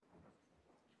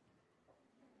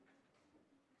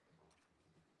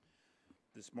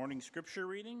This morning's scripture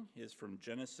reading is from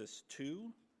Genesis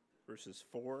 2, verses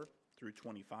 4 through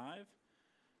 25.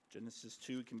 Genesis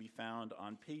 2 can be found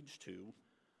on page 2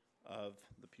 of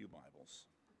the Pew Bibles.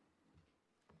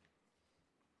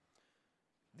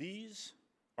 These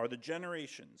are the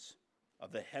generations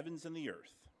of the heavens and the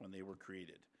earth when they were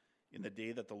created, in the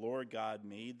day that the Lord God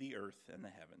made the earth and the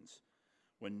heavens,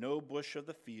 when no bush of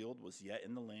the field was yet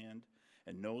in the land,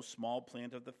 and no small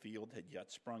plant of the field had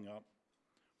yet sprung up.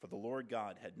 For the Lord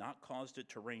God had not caused it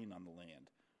to rain on the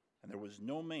land, and there was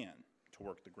no man to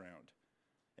work the ground.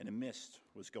 And a mist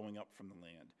was going up from the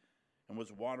land, and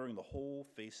was watering the whole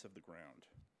face of the ground.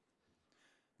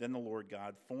 Then the Lord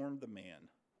God formed the man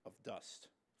of dust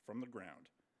from the ground,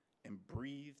 and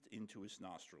breathed into his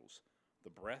nostrils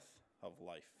the breath of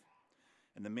life.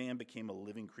 And the man became a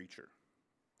living creature.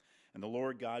 And the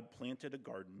Lord God planted a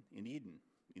garden in Eden,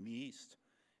 in the east,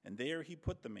 and there he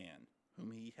put the man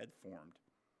whom he had formed.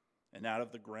 And out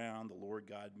of the ground the Lord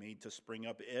God made to spring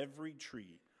up every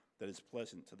tree that is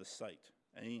pleasant to the sight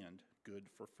and good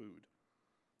for food.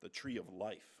 The tree of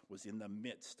life was in the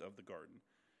midst of the garden,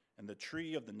 and the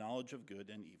tree of the knowledge of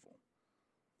good and evil.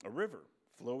 A river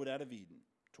flowed out of Eden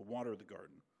to water the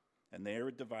garden, and there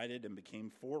it divided and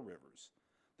became 4 rivers.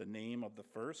 The name of the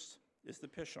first is the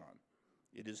Pishon.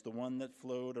 It is the one that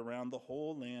flowed around the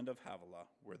whole land of Havilah,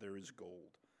 where there is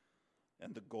gold.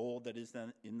 And the gold that is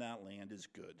in that land is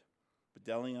good.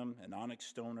 Bdellium and onyx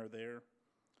stone are there.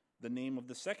 The name of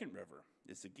the second river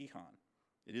is the Gihon.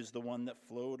 It is the one that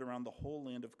flowed around the whole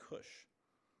land of Cush.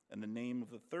 And the name of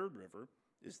the third river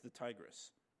is the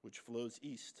Tigris, which flows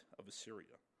east of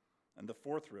Assyria. And the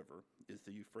fourth river is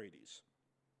the Euphrates.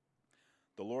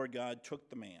 The Lord God took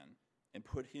the man and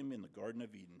put him in the Garden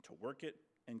of Eden to work it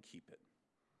and keep it.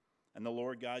 And the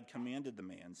Lord God commanded the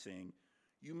man, saying,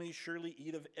 "You may surely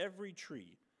eat of every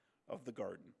tree of the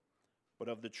garden, but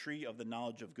of the tree of the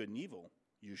knowledge of good and evil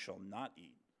you shall not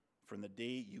eat. For in the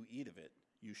day you eat of it,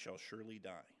 you shall surely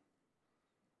die."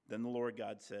 Then the Lord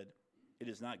God said, "It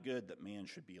is not good that man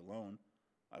should be alone.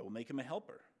 I will make him a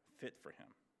helper fit for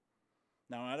him."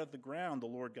 Now out of the ground the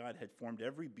Lord God had formed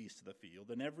every beast of the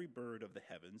field and every bird of the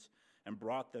heavens, and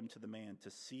brought them to the man to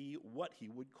see what he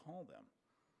would call them.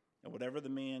 And whatever the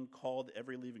man called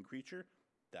every living creature,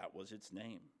 that was its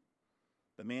name.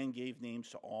 The man gave names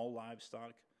to all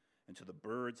livestock, and to the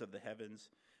birds of the heavens,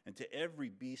 and to every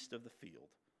beast of the field.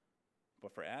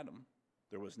 But for Adam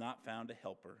there was not found a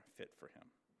helper fit for him.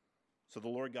 So the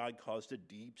Lord God caused a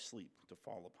deep sleep to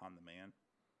fall upon the man,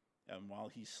 and while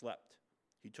he slept,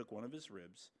 he took one of his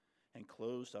ribs and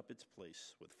closed up its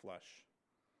place with flesh.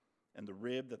 And the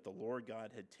rib that the Lord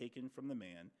God had taken from the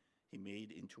man he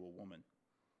made into a woman,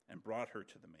 and brought her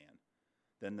to the man.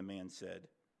 Then the man said,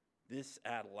 "This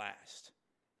at last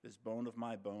is bone of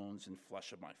my bones and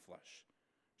flesh of my flesh.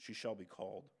 She shall be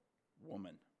called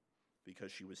woman,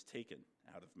 because she was taken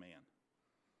out of man.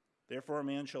 Therefore a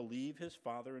man shall leave his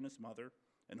father and his mother,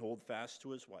 and hold fast to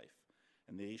his wife,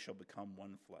 and they shall become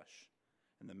one flesh.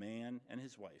 And the man and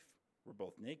his wife were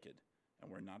both naked, and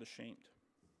were not ashamed."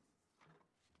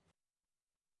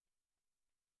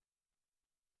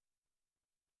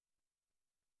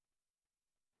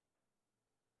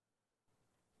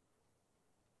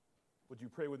 Would you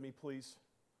pray with me, please?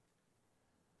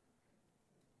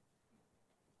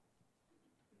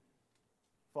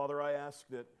 Father, I ask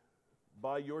that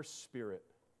by your Spirit,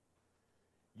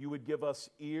 you would give us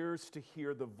ears to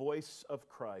hear the voice of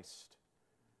Christ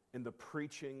in the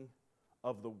preaching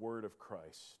of the word of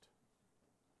Christ.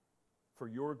 For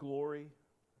your glory,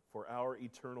 for our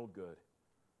eternal good.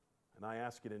 And I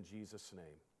ask it in Jesus'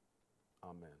 name.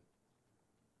 Amen.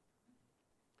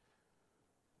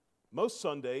 Most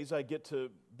Sundays, I get to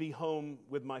be home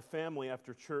with my family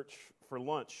after church for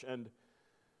lunch, and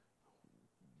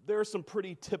there are some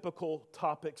pretty typical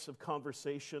topics of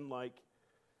conversation, like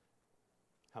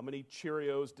how many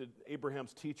Cheerios did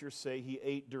Abraham's teacher say he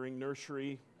ate during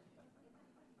nursery?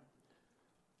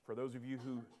 For those of you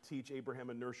who teach Abraham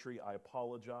in nursery, I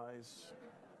apologize.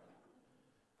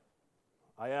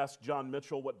 I asked John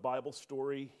Mitchell what Bible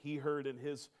story he heard in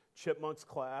his Chipmunks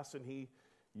class, and he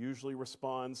usually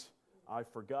responds, "I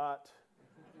forgot."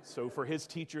 So for his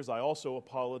teachers, I also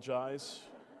apologize.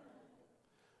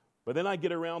 But then I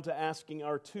get around to asking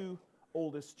our 2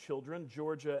 oldest children,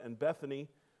 Georgia and Bethany,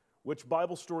 which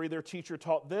Bible story their teacher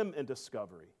taught them in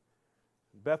Discovery.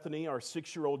 Bethany, our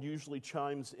 6-year-old, usually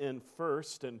chimes in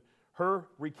first, and her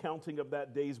recounting of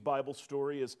that day's Bible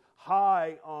story is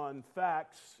high on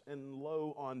facts and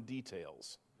low on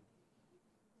details.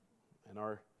 And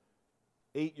our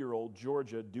 8-year-old,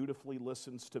 Georgia, dutifully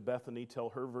listens to Bethany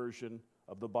tell her version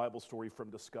of the Bible story from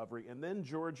Discovery, and then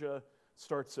Georgia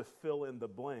starts to fill in the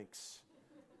blanks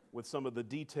with some of the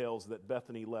details that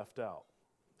Bethany left out.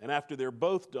 And after they're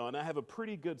both done, I have a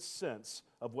pretty good sense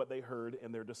of what they heard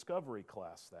in their discovery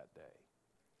class that day.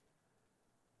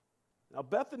 Now,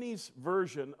 Bethany's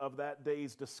version of that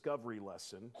day's discovery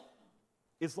lesson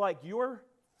is like your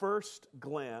first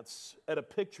glance at a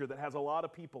picture that has a lot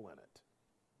of people in it.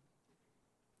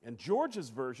 And George's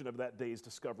version of that day's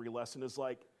discovery lesson is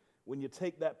like when you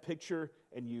take that picture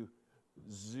and you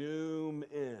zoom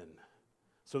in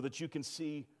so that you can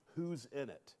see who's in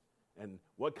it and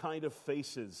what kind of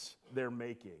faces they're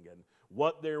making and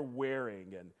what they're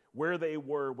wearing and where they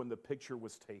were when the picture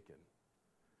was taken.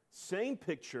 Same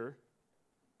picture,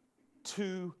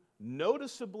 two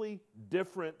noticeably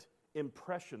different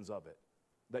impressions of it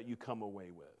that you come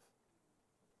away with.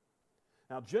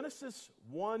 Now, Genesis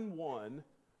 1:1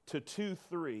 to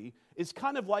 2:3 is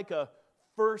kind of like a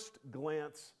first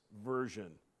glance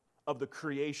version of the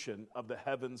creation of the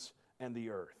heavens and the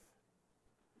earth.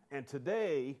 And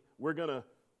today, we're going to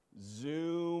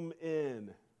zoom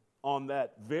in on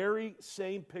that very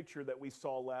same picture that we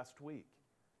saw last week.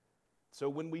 So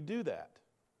when we do that,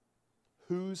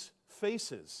 whose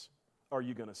faces are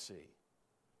you going to see?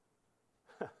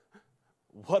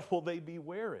 What will they be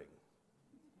wearing?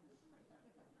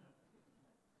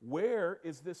 Where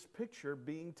is this picture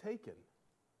being taken?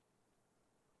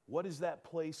 What is that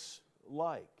place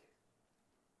like?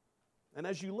 And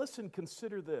as you listen,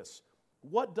 consider this.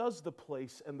 What does the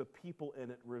place and the people in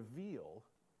it reveal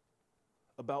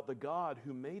about the God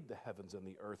who made the heavens and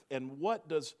the earth? And what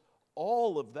does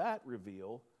all of that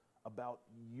reveal about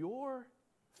your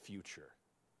future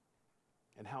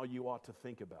and how you ought to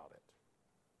think about it?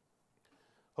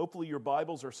 Hopefully your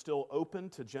Bibles are still open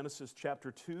to Genesis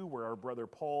chapter 2, where our brother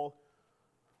Paul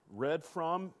read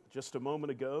from just a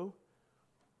moment ago.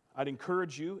 I'd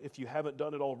encourage you, if you haven't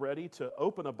done it already, to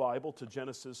open a Bible to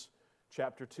Genesis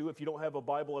chapter 2. If you don't have a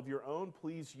Bible of your own,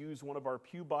 please use one of our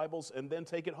pew Bibles and then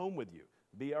take it home with you.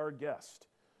 Be our guest.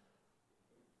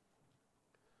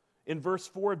 In verse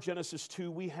 4 of Genesis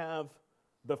 2, we have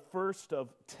the first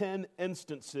of 10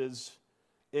 instances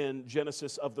in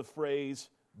Genesis of the phrase,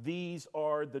 "These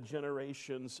are the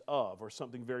generations of," or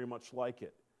something very much like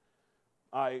it.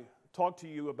 I talked to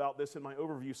you about this in my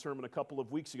overview sermon a couple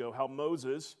of weeks ago, how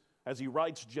Moses, as he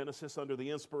writes Genesis under the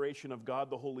inspiration of God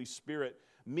the Holy Spirit,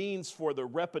 means for the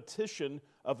repetition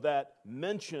of that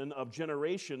mention of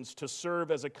generations to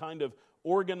serve as a kind of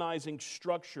organizing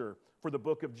structure for the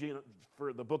book of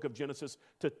Genesis,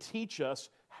 to teach us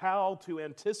how to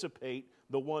anticipate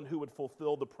the one who would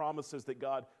fulfill the promises that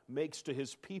God makes to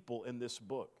his people in this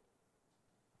book.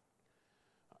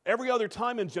 Every other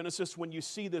time in Genesis, when you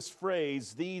see this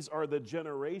phrase, "These are the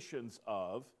generations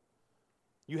of,"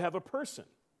 you have a person.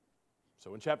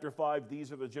 So in chapter 5,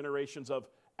 these are the generations of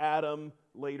Adam.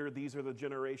 Later, these are the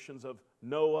generations of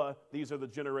Noah. These are the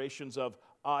generations of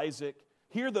Isaac.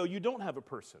 Here, though, you don't have a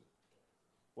person.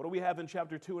 What do we have in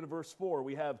chapter 2 and verse 4?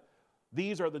 We have,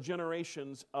 "These are the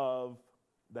generations of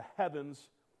the heavens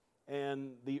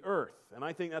and the earth." And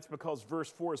I think that's because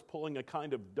verse 4 is pulling a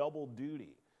kind of double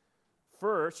duty.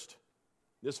 First,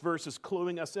 this verse is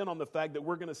cluing us in on the fact that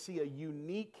we're going to see a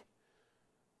unique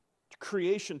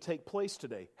creation take place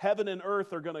today. Heaven and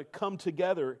earth are going to come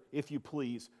together, if you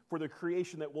please, for the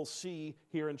creation that we'll see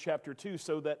here in chapter 2,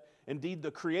 so that indeed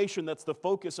the creation that's the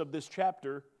focus of this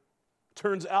chapter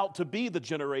turns out to be the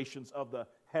generations of the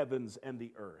heavens and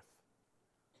the earth.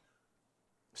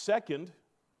 Second,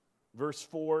 verse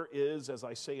 4 is, as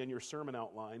I say in your sermon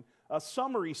outline, a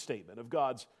summary statement of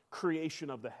God's creation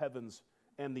of the heavens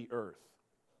and the earth.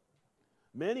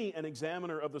 Many an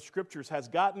examiner of the Scriptures has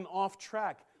gotten off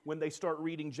track when they start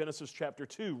reading Genesis chapter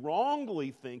 2,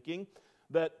 wrongly thinking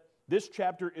that this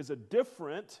chapter is a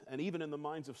different, and even in the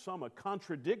minds of some, a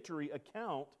contradictory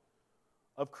account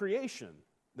of creation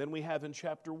than we have in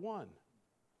chapter 1.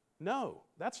 No,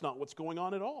 that's not what's going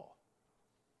on at all.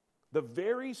 The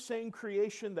very same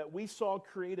creation that we saw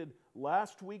created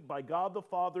last week by God the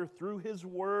Father through His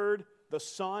Word, the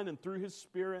Son, and through His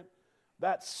Spirit,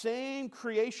 that same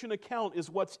creation account is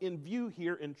what's in view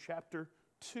here in chapter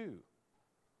 2.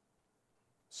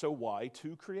 So why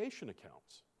two creation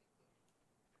accounts?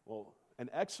 Well, an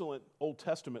excellent Old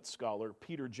Testament scholar,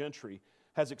 Peter Gentry,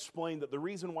 has explained that the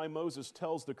reason why Moses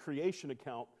tells the creation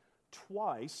account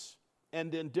twice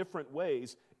and in different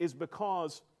ways is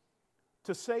because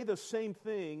to say the same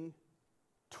thing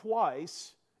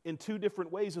twice in two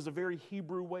different ways is a very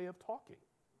Hebrew way of talking.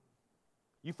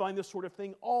 You find this sort of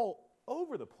thing all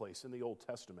over the place in the Old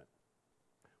Testament.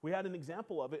 We had an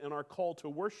example of it in our call to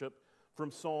worship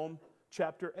from Psalm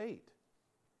chapter 8.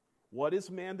 "What is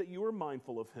man that you are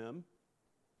mindful of him,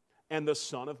 and the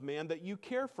Son of Man that you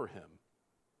care for him.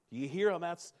 You hear him?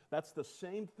 That's the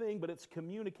same thing, but it's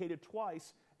communicated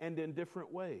twice and in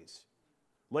different ways.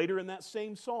 Later in that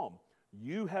same psalm,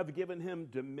 you have given him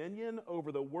dominion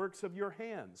over the works of your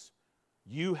hands.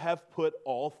 You have put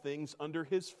all things under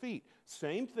his feet.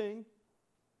 Same thing,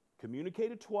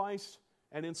 communicated twice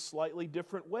and in slightly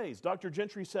different ways. Dr.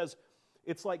 Gentry says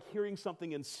it's like hearing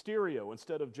something in stereo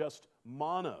instead of just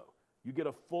mono. You get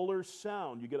a fuller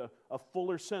sound, you get a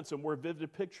fuller sense, a more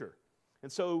vivid picture.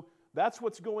 And so that's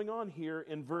what's going on here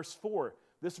in verse 4.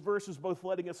 This verse is both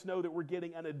letting us know that we're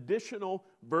getting an additional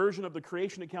version of the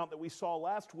creation account that we saw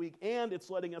last week, and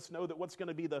it's letting us know that what's going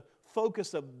to be the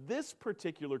focus of this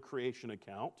particular creation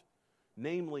account,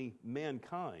 namely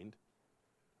mankind,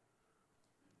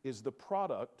 is the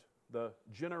product, the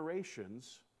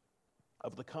generations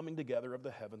of the coming together of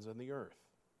the heavens and the earth.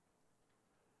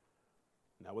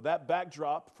 Now, with that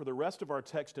backdrop for the rest of our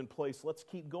text in place, let's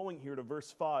keep going here to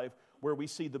verse 5, where we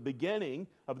see the beginning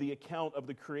of the account of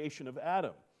the creation of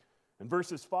Adam. And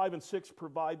verses 5 and 6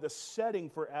 provide the setting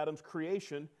for Adam's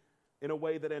creation in a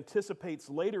way that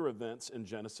anticipates later events in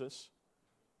Genesis.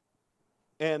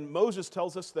 And Moses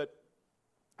tells us that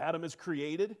Adam is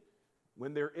created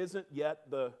when there isn't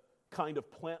yet the kind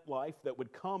of plant life that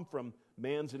would come from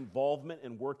man's involvement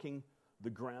in working the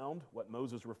ground, what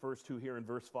Moses refers to here in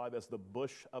verse 5 as the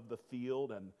bush of the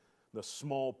field and the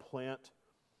small plant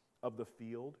of the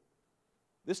field.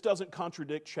 This doesn't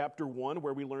contradict chapter 1,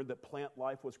 where we learned that plant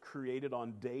life was created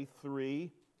on day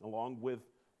 3, along with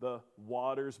the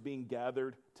waters being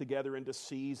gathered together into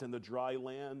seas and the dry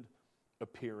land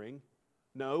appearing.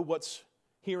 No, what's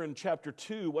here in chapter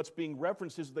 2, what's being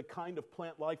referenced is the kind of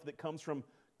plant life that comes from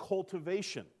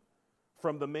cultivation,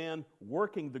 from the man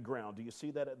working the ground. Do you see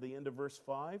that at the end of verse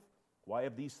 5? Why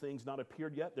have these things not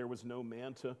appeared yet? There was no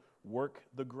man to work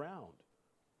the ground.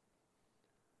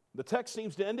 The text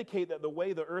seems to indicate that the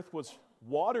way the earth was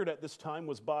watered at this time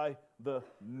was by the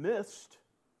mist.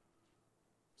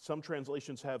 Some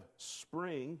translations have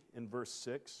spring in verse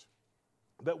 6,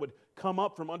 that would come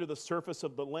up from under the surface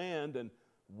of the land and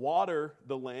water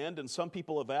the land. And some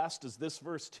people have asked, does this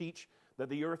verse teach that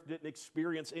the earth didn't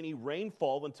experience any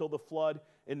rainfall until the flood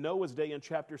in Noah's day in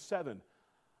chapter 7?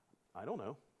 I don't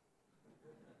know.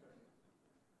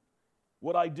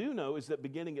 What I do know is that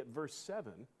beginning at verse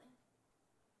 7,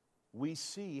 we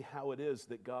see how it is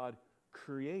that God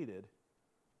created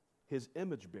his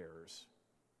image bearers,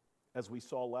 as we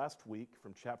saw last week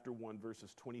from chapter 1,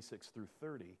 verses 26 through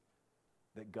 30,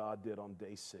 that God did on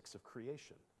day 6 of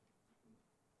creation.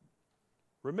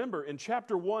 Remember, in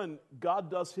chapter 1,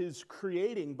 God does his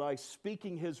creating by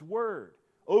speaking his word.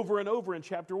 Over and over in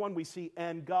chapter 1, we see,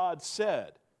 and God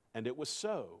said, and it was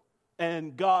so.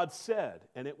 And God said,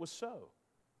 and it was so.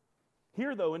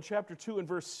 Here, though, in chapter 2 and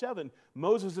verse 7,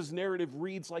 Moses' narrative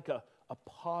reads like a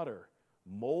potter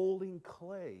molding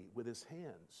clay with his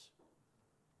hands.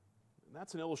 And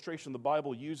that's an illustration the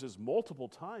Bible uses multiple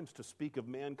times to speak of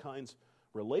mankind's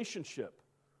relationship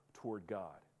toward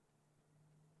God,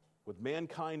 with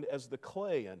mankind as the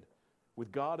clay and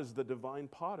with God as the divine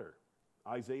potter.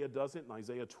 Isaiah does it in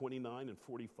Isaiah 29 and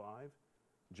 45.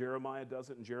 Jeremiah does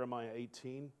it in Jeremiah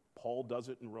 18. Paul does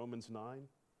it in Romans 9.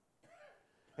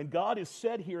 And God is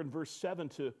said here in verse 7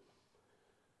 to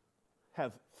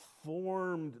have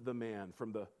formed the man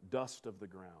from the dust of the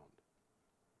ground.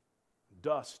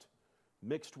 Dust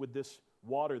mixed with this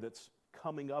water that's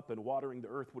coming up and watering the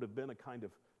earth would have been a kind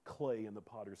of clay in the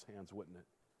potter's hands, wouldn't it?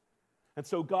 And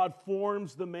so God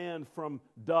forms the man from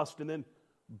dust and then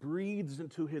breathes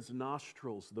into his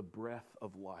nostrils the breath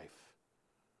of life.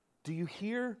 Do you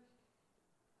hear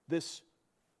this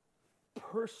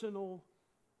personal,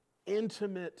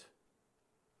 intimate,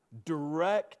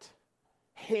 direct,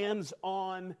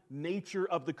 hands-on nature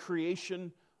of the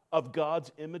creation of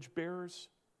God's image bearers?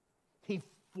 He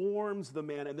forms the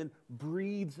man and then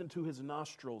breathes into his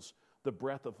nostrils the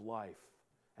breath of life,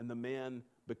 and the man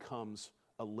becomes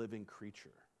a living creature.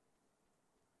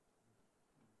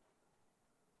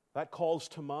 That calls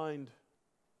to mind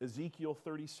Ezekiel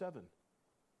 37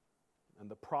 and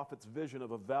the prophet's vision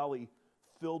of a valley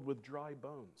filled with dry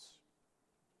bones.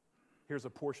 Here's a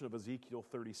portion of Ezekiel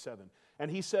 37.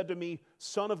 And he said to me,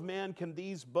 Son of man, can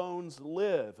these bones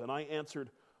live? And I answered,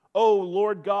 O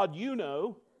Lord God, you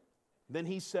know. Then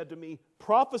he said to me,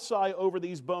 prophesy over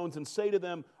these bones and say to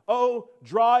them, O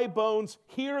dry bones,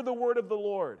 hear the word of the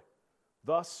Lord.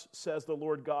 Thus says the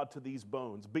Lord God to these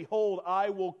bones, behold, I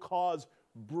will cause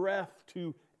breath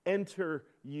to enter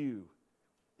you,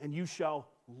 and you shall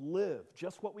live.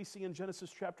 Just what we see in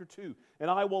Genesis chapter 2. And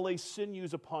I will lay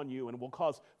sinews upon you, and will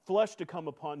cause flesh to come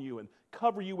upon you, and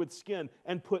cover you with skin,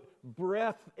 and put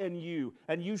breath in you,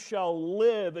 and you shall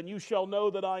live, and you shall know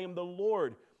that I am the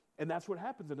Lord. And that's what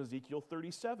happens in Ezekiel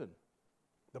 37.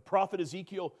 The prophet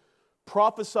Ezekiel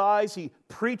prophesies, he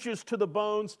preaches to the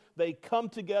bones, they come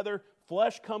together,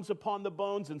 flesh comes upon the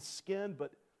bones and skin,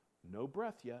 but no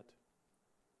breath yet,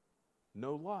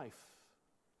 no life.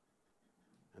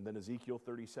 And then Ezekiel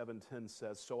 37:10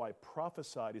 says, so I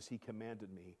prophesied as he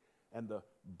commanded me, and the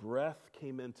breath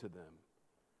came into them,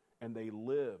 and they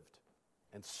lived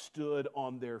and stood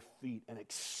on their feet, an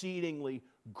exceedingly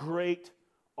great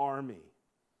army.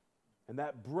 And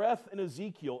that breath in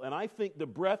Ezekiel, and I think the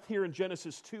breath here in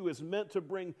Genesis 2 is meant to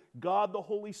bring God the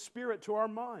Holy Spirit to our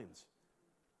minds.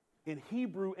 In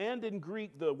Hebrew and in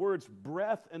Greek, the words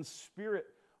breath and spirit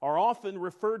are often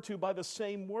referred to by the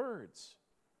same words.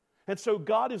 And so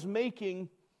God is making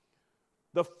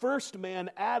the first man,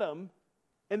 Adam,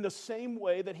 in the same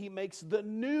way that he makes the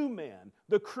new man,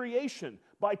 the creation,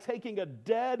 by taking a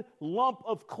dead lump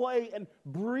of clay and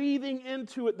breathing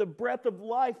into it the breath of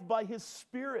life by his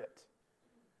Spirit.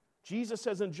 Jesus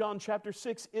says in John chapter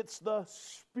 6, it's the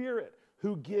Spirit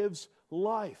who gives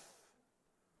life.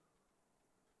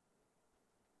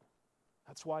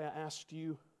 That's why I asked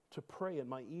you to pray in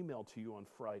my email to you on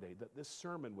Friday that this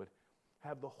sermon would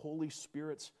have the Holy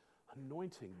Spirit's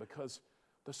anointing, because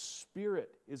the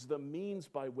Spirit is the means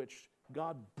by which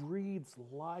God breathes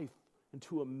life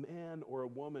into a man or a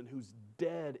woman who's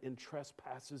dead in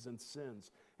trespasses and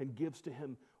sins, and gives to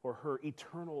him or her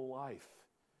eternal life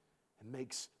and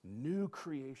makes new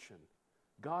creation.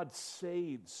 God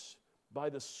saves by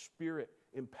the Spirit,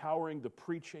 empowering the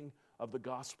preaching of the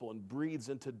gospel, and breathes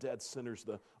into dead sinners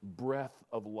the breath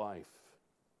of life.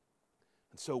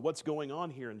 And so what's going on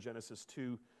here in Genesis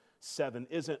 2:7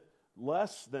 isn't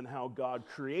less than how God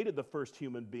created the first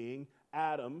human being,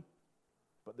 Adam,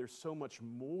 but there's so much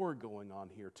more going on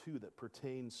here too that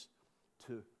pertains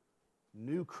to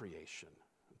new creation,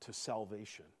 to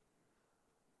salvation.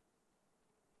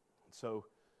 So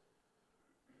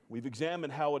we've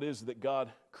examined how it is that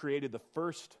God created the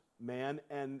first man,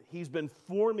 and he's been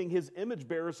forming his image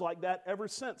bearers like that ever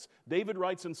since. David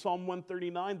writes in Psalm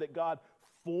 139 that God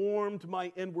formed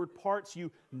my inward parts.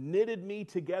 You knitted me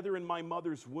together in my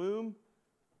mother's womb.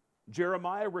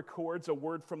 Jeremiah records a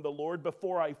word from the Lord.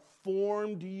 Before I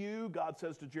formed you, God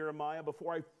says to Jeremiah,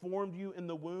 before I formed you in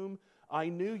the womb, I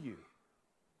knew you.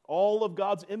 All of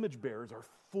God's image bearers are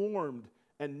formed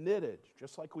and knitted,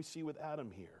 just like we see with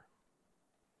Adam here.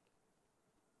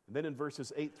 And then in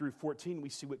verses 8 through 14, we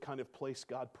see what kind of place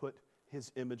God put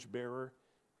his image bearer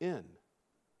in.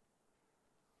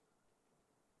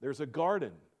 There's a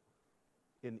garden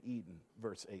in Eden,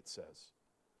 verse 8 says.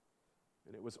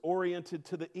 And it was oriented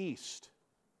to the east.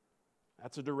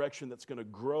 That's a direction that's going to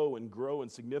grow and grow in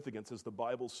significance as the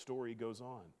Bible's story goes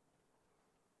on.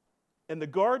 And the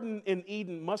garden in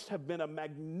Eden must have been a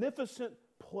magnificent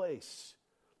place.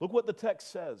 Look what the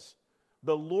text says.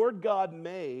 The Lord God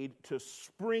made to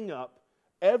spring up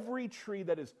every tree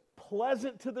that is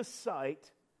pleasant to the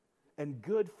sight and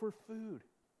good for food.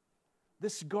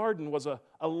 This garden was a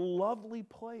lovely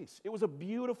place. It was a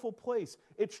beautiful place.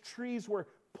 Its trees were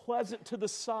pleasant to the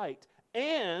sight,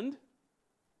 and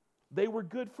they were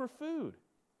good for food.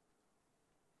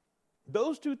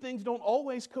 Those two things don't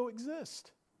always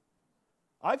coexist.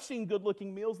 I've seen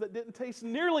good-looking meals that didn't taste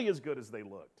nearly as good as they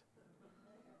looked.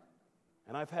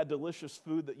 And I've had delicious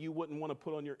food that you wouldn't want to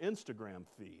put on your Instagram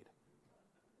feed.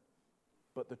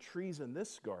 But the trees in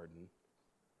this garden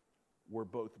were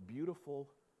both beautiful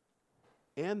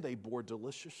and they bore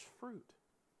delicious fruit.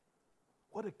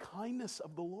 What a kindness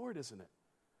of the Lord, isn't it?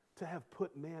 To have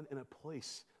put man in a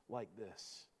place like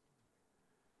this.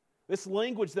 This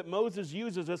language that Moses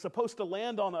uses is supposed to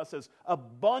land on us as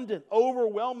abundant,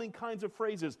 overwhelming kinds of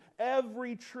phrases.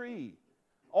 Every tree,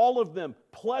 all of them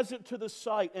pleasant to the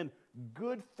sight and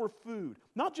good for food.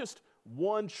 Not just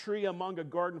one tree among a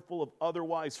garden full of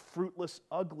otherwise fruitless,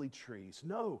 ugly trees.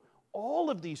 No, all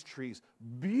of these trees,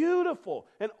 beautiful,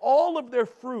 and all of their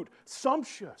fruit,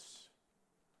 sumptuous.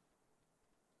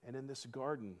 And in this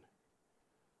garden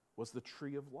was the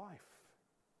tree of life.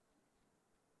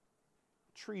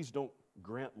 Trees don't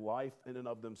grant life in and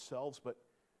of themselves, but it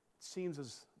seems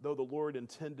as though the Lord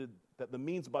intended that the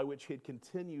means by which he'd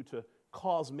continue to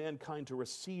cause mankind to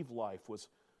receive life was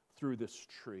through this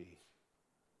tree.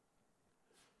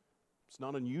 It's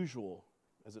not unusual,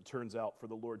 as it turns out, for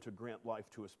the Lord to grant life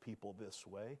to his people this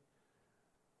way.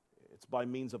 It's by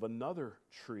means of another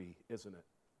tree, isn't it?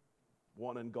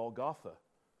 One in Golgotha,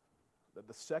 that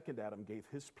the second Adam gave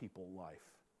his people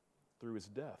life. through his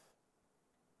death.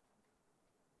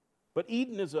 But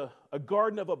Eden is a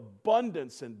garden of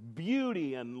abundance and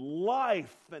beauty and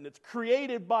life, and it's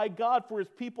created by God for his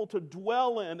people to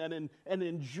dwell in and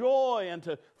enjoy and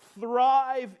to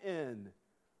thrive in.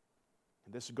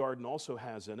 And this garden also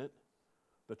has in it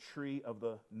the tree of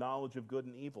the knowledge of good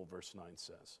and evil, verse 9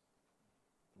 says.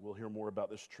 We'll hear more about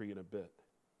this tree in a bit.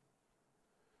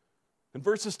 And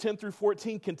verses 10 through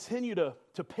 14 continue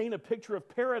to paint a picture of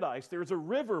paradise. There's a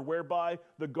river whereby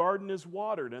the garden is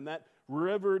watered, and that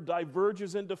river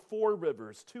diverges into 4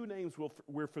 rivers. 2 names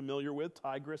we're familiar with,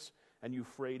 Tigris and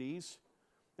Euphrates.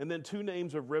 And then 2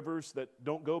 names of rivers that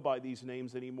don't go by these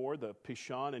names anymore, the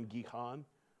Pishon and Gihon.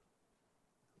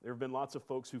 There have been lots of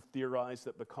folks who've theorized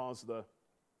that because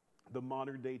the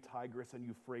modern-day Tigris and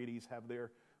Euphrates have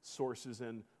their sources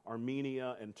in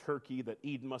Armenia and Turkey, that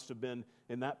Eden must have been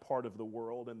in that part of the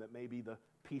world, and that maybe the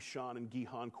Pishon and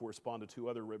Gihon correspond to 2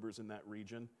 other rivers in that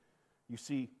region. You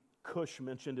see Cush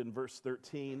mentioned in verse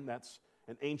 13. That's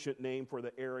an ancient name for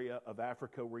the area of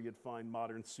Africa where you'd find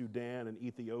modern Sudan and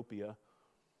Ethiopia.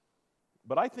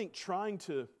 But I think trying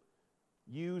to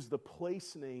use the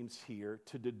place names here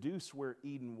to deduce where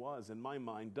Eden was, in my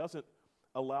mind, doesn't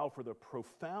allow for the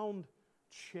profound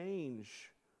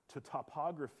change to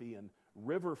topography and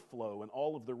river flow and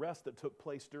all of the rest that took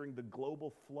place during the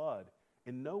global flood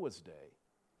in Noah's day.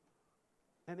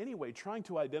 And anyway, trying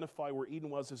to identify where Eden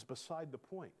was is beside the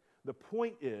point. The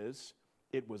point is,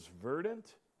 it was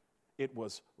verdant, it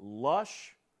was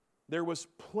lush, there was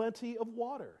plenty of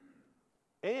water.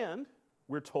 And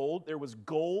we're told there was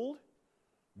gold,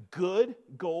 good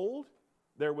gold.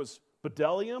 There was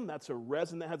bdellium, that's a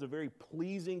resin that has a very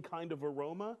pleasing kind of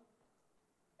aroma.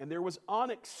 And there was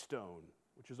onyx stone,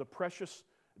 which is a precious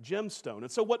gemstone.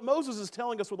 And so what Moses is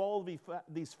telling us with all of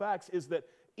these facts is that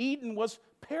Eden was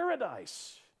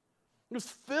paradise. It was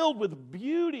filled with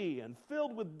beauty and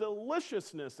filled with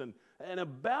deliciousness and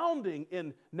abounding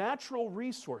in natural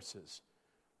resources.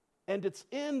 And it's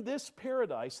in this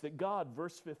paradise that God,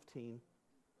 verse 15,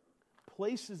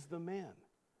 places the man,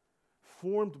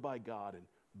 formed by God and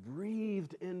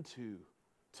breathed into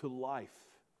life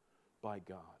by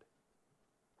God.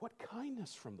 What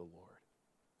kindness from the Lord.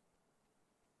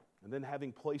 And then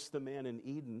having placed the man in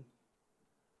Eden,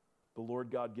 the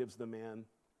Lord God gives the man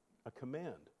a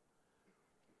command.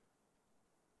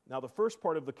 Now the first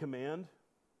part of the command,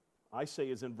 I say,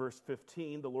 is in verse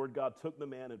 15. The Lord God took the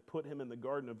man and put him in the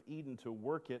Garden of Eden to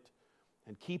work it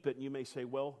and keep it. And you may say,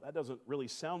 well, that doesn't really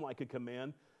sound like a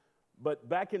command. But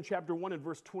back in chapter 1 and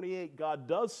verse 28, God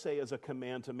does say as a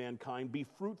command to mankind, be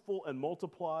fruitful and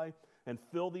multiply and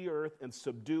fill the earth and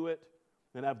subdue it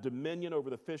and have dominion over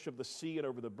the fish of the sea and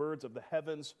over the birds of the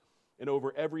heavens and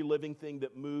over every living thing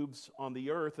that moves on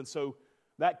the earth. And so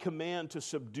that command to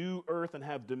subdue earth and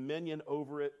have dominion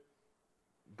over it,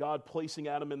 God placing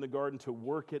Adam in the garden to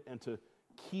work it and to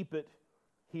keep it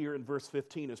here in verse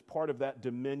 15 is part of that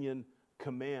dominion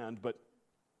command. But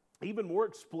even more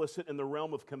explicit in the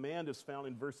realm of command is found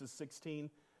in verses 16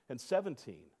 and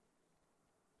 17.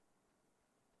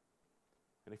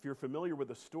 And if you're familiar with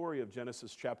the story of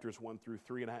Genesis chapters 1 through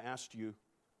 3, and I asked you,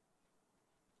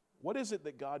 what is it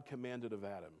that God commanded of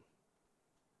Adam?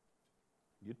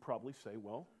 You'd probably say,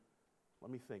 well,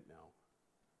 let me think now.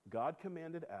 God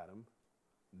commanded Adam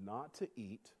not to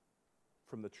eat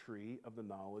from the tree of the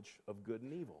knowledge of good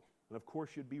and evil. And of course,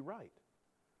 you'd be right.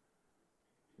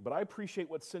 But I appreciate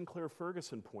what Sinclair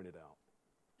Ferguson pointed out.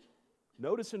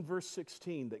 Notice in verse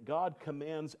 16 that God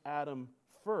commands Adam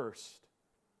first.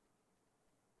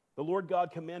 The Lord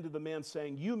God commanded the man,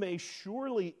 saying, you may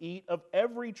surely eat of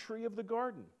every tree of the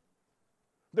garden.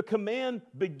 The command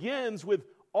begins with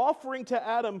offering to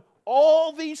Adam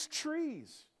all these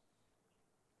trees,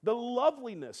 the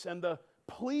loveliness and the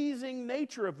pleasing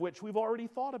nature of which we've already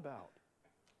thought about.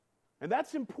 And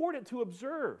that's important to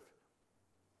observe,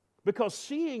 because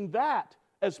seeing that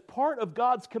as part of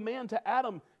God's command to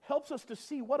Adam helps us to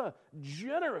see what a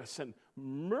generous and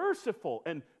merciful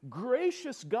and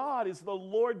gracious God is the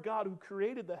Lord God who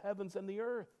created the heavens and the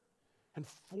earth and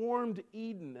formed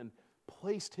Eden and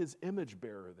placed his image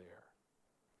bearer there.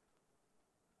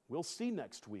 We'll see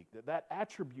next week that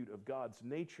attribute of God's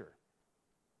nature,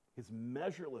 his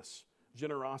measureless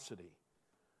generosity,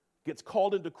 gets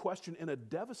called into question in a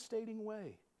devastating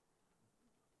way.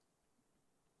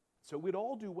 So we'd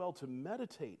all do well to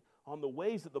meditate on the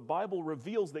ways that the Bible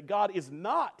reveals that God is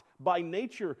not by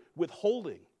nature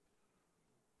withholding,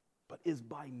 but is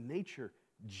by nature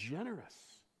generous,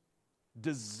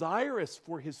 desirous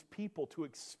for his people to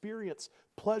experience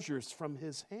pleasures from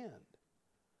his hand.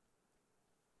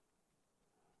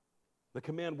 The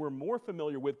command we're more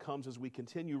familiar with comes as we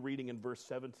continue reading in verse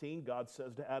 17. God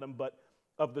says to Adam, "But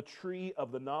of the tree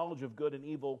of the knowledge of good and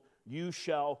evil you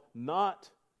shall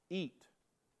not eat."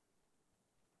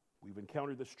 We've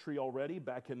encountered this tree already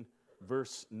back in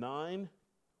verse 9.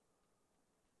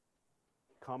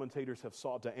 Commentators have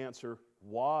sought to answer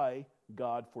why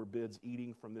God forbids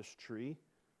eating from this tree.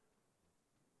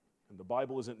 And the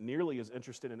Bible isn't nearly as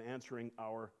interested in answering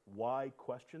our why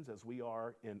questions as we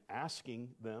are in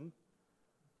asking them.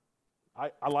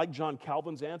 I like John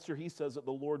Calvin's answer. He says that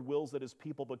the Lord wills that his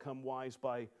people become wise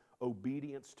by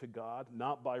obedience to God,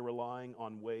 not by relying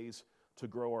on ways to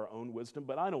grow our own wisdom.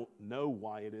 But I don't know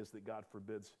why it is that God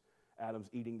forbids Adam's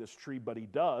eating this tree, but he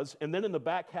does. And then in the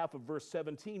back half of verse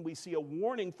 17, we see a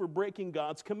warning for breaking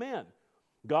God's command.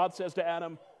 God says to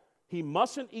Adam, he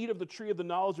mustn't eat of the tree of the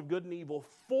knowledge of good and evil,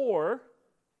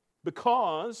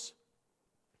 because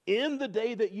in the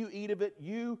day that you eat of it,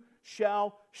 you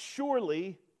shall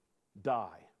surely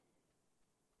die.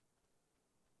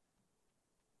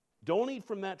 Don't eat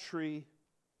from that tree,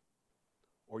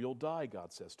 or you'll die,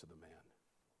 God says to the man.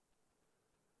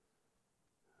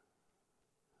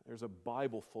 There's a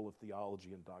Bible full of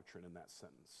theology and doctrine in that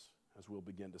sentence, as we'll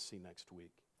begin to see next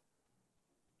week.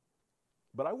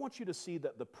 But I want you to see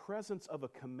that the presence of a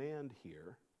command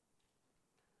here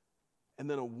and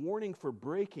then a warning for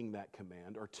breaking that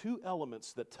command are two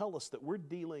elements that tell us that we're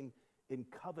dealing in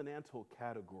covenantal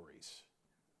categories.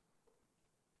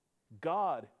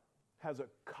 God has a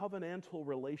covenantal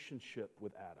relationship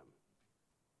with Adam.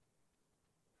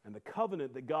 And the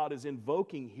covenant that God is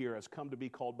invoking here has come to be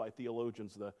called by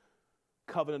theologians the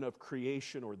covenant of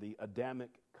creation, or the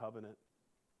Adamic covenant.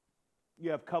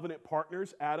 You have covenant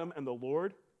partners, Adam and the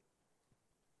Lord.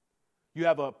 You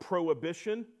have a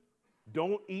prohibition,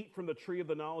 don't eat from the tree of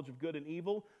the knowledge of good and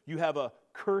evil. You have a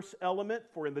curse element,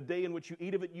 for in the day in which you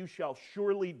eat of it, you shall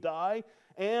surely die.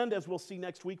 And as we'll see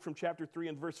next week from chapter 3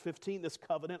 and verse 15, this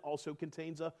covenant also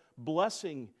contains a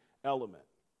blessing element.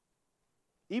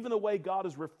 Even the way God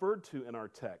is referred to in our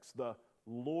text, the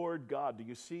Lord God. Do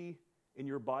you see in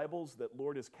your Bibles that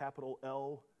Lord is capital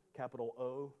L, capital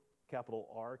O, capital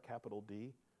R, capital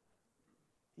D?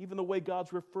 Even the way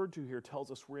God's referred to here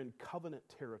tells us we're in covenant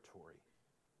territory.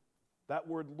 That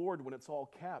word Lord, when it's all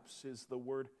caps, is the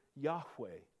word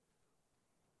Yahweh.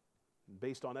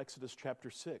 Based on Exodus chapter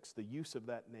 6, the use of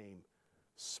that name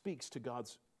speaks to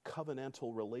God's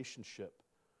covenantal relationship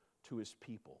to his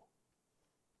people.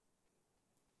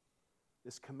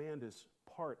 This command is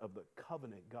part of the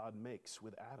covenant God makes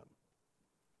with Adam.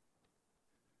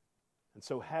 And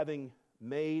so, having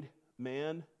made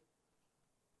man,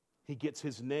 he gets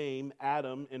his name,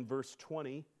 Adam, in verse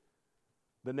 20.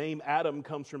 The name Adam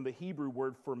comes from the Hebrew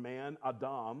word for man,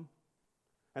 Adam.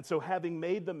 And so, having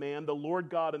made the man, the Lord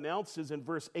God announces in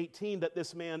verse 18 that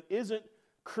this man isn't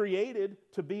created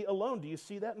to be alone. Do you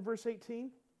see that in verse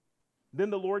 18? Then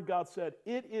the Lord God said,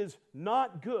 "It is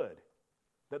not good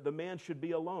that the man should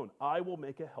be alone. I will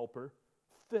make a helper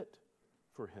fit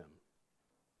for him."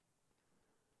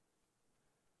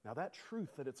 Now, that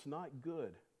truth that it's not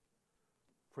good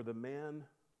for the man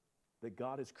that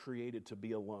God has created to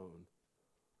be alone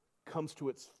comes to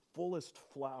its fullest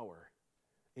flower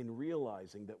in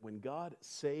realizing that when God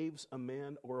saves a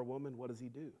man or a woman, what does he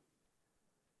do?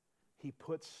 He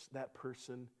puts that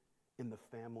person in the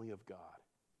family of God.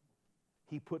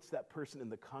 He puts that person in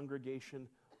the congregation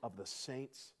of the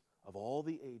saints of all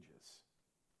the ages.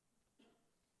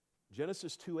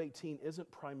 Genesis 2:18 isn't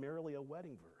primarily a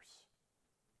wedding verse.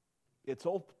 It's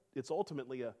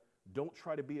ultimately a don't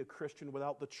try to be a Christian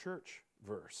without the church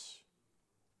verse.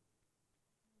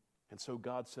 And so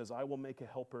God says, I will make a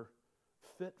helper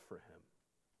fit for him.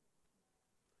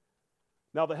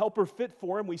 Now, the helper fit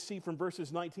for him, we see from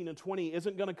verses 19 and 20,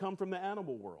 isn't going to come from the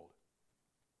animal world.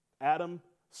 Adam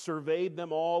surveyed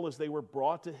them all as they were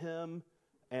brought to him,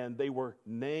 and they were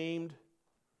named.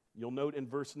 You'll note in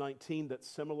verse 19 that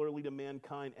similarly to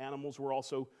mankind, animals were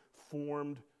also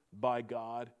formed by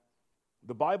God.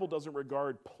 The Bible doesn't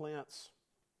regard plants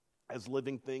as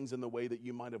living things in the way that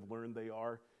you might have learned they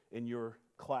are in your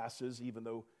classes, even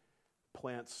though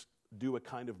plants do a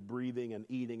kind of breathing and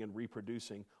eating and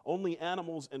reproducing. Only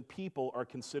animals and people are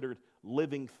considered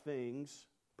living things,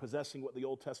 possessing what the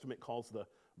Old Testament calls the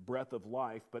breath of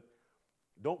life. But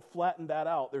don't flatten that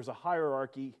out. There's a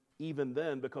hierarchy even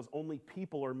then, because only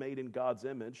people are made in God's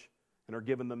image and are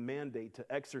given the mandate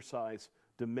to exercise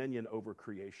dominion over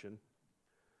creation.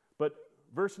 But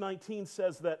verse 19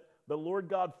 says that the Lord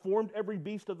God formed every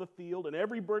beast of the field and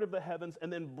every bird of the heavens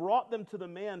and then brought them to the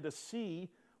man to see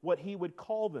what he would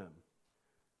call them.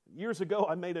 Years ago,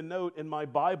 I made a note in my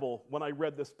Bible when I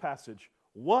read this passage.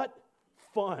 What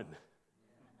fun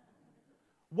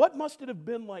What must it have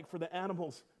been like for the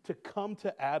animals to come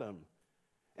to Adam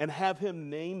and have him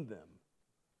name them?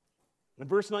 And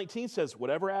verse 19 says,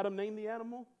 whatever Adam named the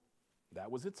animal, that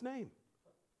was its name.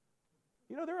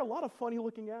 You know, there are a lot of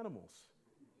funny-looking animals.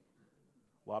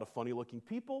 A lot of funny-looking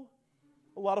people,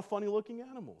 a lot of funny-looking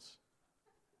animals.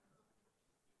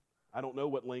 I don't know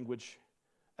what language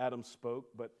Adam spoke,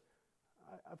 but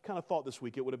I've kind of thought this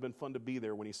week it would have been fun to be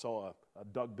there when he saw a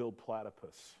duck-billed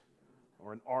platypus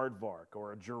or an aardvark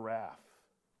or a giraffe.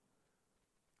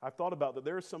 I've thought about that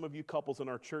there are some of you couples in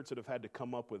our church that have had to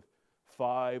come up with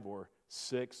 5 or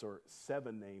 6 or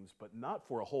 7 names, but not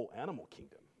for a whole animal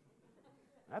kingdom.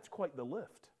 That's quite the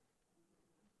lift.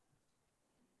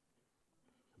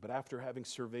 But after having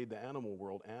surveyed the animal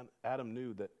world, Adam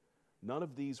knew that none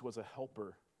of these was a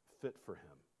helper fit for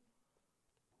him.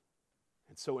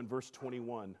 And so in verse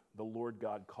 21, the Lord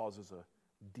God causes a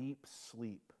deep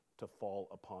sleep to fall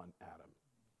upon Adam.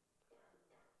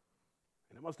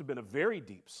 And it must have been a very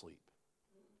deep sleep,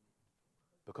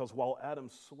 because while Adam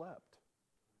slept,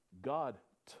 God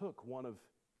took one of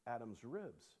Adam's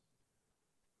ribs,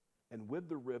 and with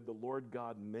the rib, the Lord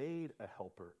God made a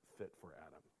helper fit for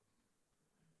Adam.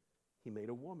 He made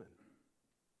a woman.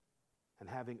 And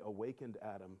having awakened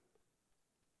Adam,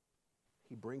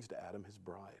 he brings to Adam his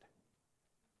bride.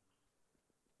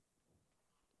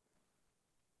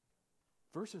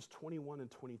 Verses 21 and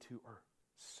 22 are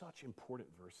such important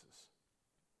verses.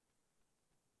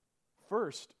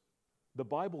 First, the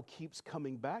Bible keeps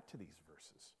coming back to these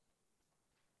verses.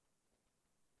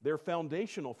 They're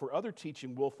foundational for other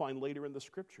teaching we'll find later in the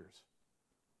Scriptures.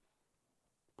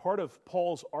 Part of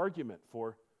Paul's argument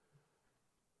for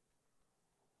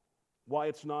why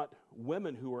it's not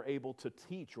women who are able to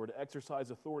teach or to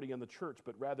exercise authority in the church,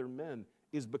 but rather men,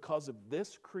 is because of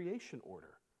this creation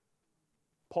order.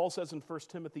 Paul says in 1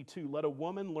 Timothy 2, let a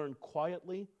woman learn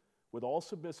quietly with all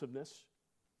submissiveness.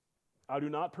 I do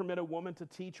not permit a woman to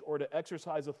teach or to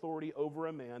exercise authority over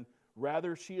a man.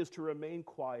 Rather, she is to remain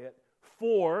quiet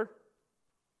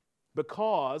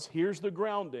because, here's the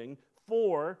grounding,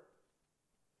 for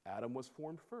Adam was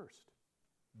formed first,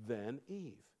 then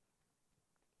Eve.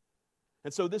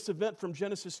 And so this event from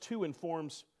Genesis 2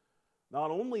 informs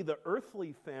not only the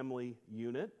earthly family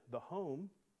unit, the home,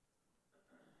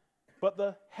 but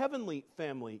the heavenly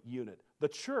family unit, the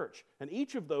church. And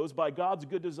each of those, by God's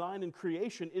good design and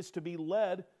creation, is to be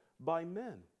led by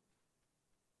men.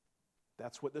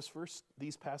 That's what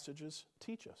these passages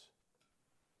teach us.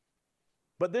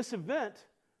 But this event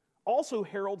also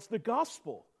heralds the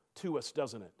gospel to us,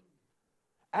 doesn't it?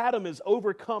 Adam is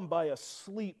overcome by a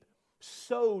sleep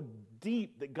so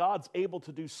deep that God's able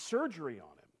to do surgery on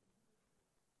him.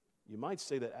 You might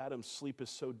say that Adam's sleep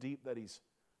is so deep that he's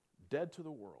dead to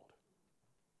the world.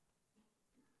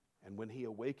 And when he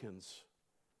awakens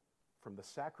from the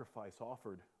sacrifice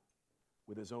offered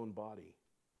with his own body,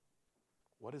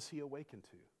 what does he awaken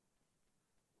to?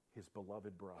 His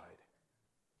beloved bride.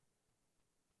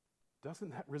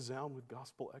 Doesn't that resound with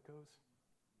gospel echoes?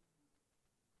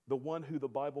 The one who the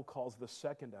Bible calls the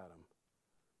second Adam,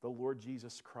 the Lord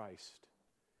Jesus Christ.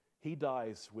 He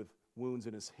dies with wounds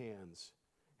in his hands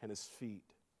and his feet,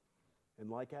 and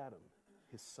like Adam,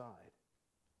 his side.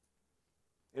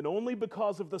 And only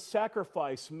because of the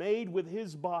sacrifice made with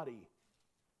his body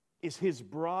is his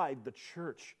bride, the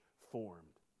church, formed.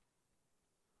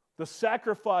 The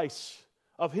sacrifice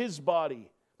of his body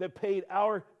that paid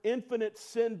our infinite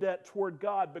sin debt toward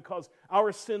God because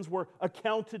our sins were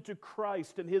accounted to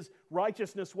Christ and his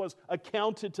righteousness was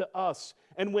accounted to us.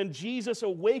 And when Jesus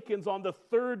awakens on the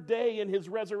third day in his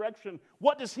resurrection,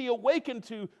 what does he awaken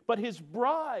to but his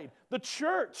bride, the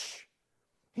church?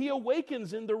 He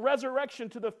awakens in the resurrection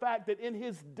to the fact that in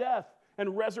his death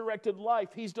and resurrected life,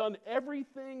 he's done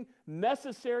everything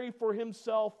necessary for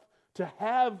himself to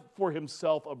have for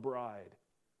himself a bride.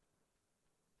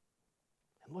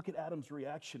 And look at Adam's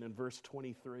reaction in verse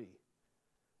 23.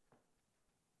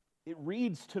 It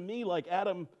reads to me like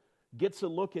Adam gets a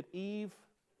look at Eve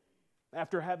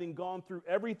after having gone through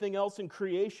everything else in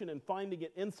creation and finding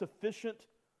it insufficient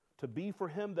to be for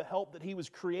him the help that he was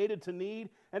created to need.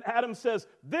 And Adam says,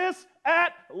 "This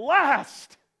at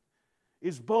last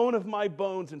is bone of my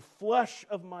bones and flesh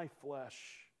of my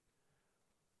flesh.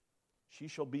 She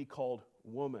shall be called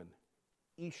woman,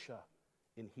 Isha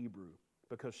in Hebrew,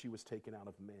 because she was taken out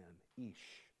of man,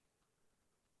 Ish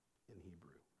in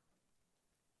Hebrew."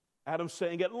 Adam's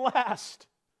saying, at last,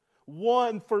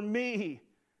 one for me,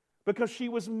 because she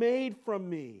was made from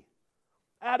me.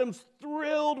 Adam's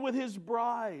thrilled with his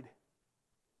bride,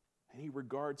 and he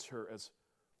regards her as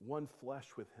one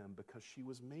flesh with him because she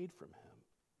was made from him.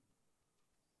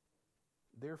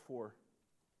 Therefore,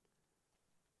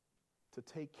 to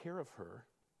take care of her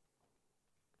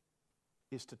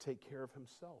is to take care of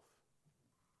himself.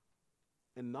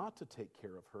 And not to take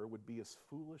care of her would be as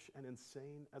foolish and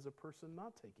insane as a person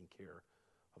not taking care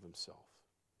of himself.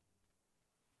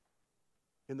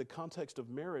 In the context of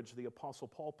marriage, the Apostle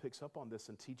Paul picks up on this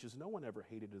and teaches no one ever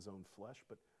hated his own flesh,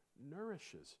 but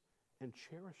nourishes and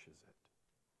cherishes it.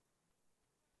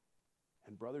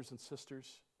 And brothers and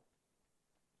sisters,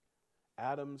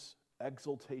 Adam's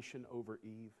exaltation over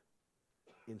Eve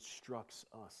instructs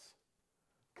us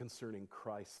concerning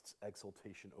Christ's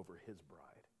exaltation over his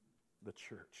bride, the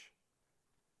church.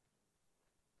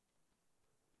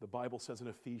 The Bible says in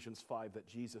Ephesians 5 that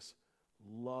Jesus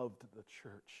loved the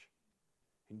church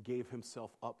and gave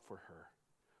himself up for her,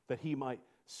 that he might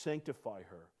sanctify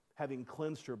her, having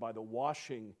cleansed her by the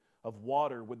washing of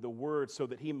water with the word, so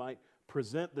that he might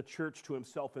present the church to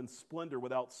himself in splendor,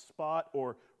 without spot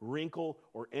or wrinkle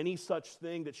or any such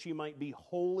thing, that she might be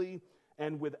holy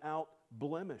and without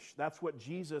blemish. That's what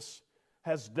Jesus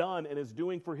has done and is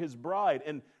doing for his bride.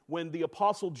 And when the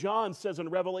Apostle John says in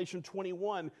Revelation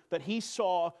 21 that he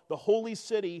saw the holy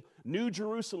city, New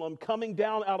Jerusalem, coming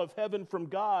down out of heaven from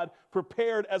God,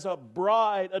 prepared as a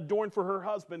bride adorned for her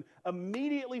husband,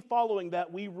 immediately following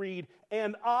that we read,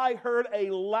 "And I heard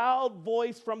a loud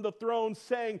voice from the throne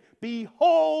saying,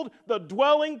 'Behold, the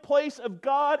dwelling place of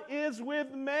God is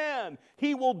with man.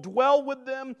 He will dwell with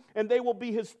them, and they will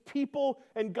be his people,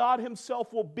 and God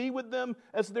himself will be with them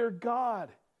as their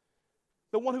God.'"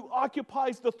 The one who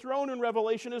occupies the throne in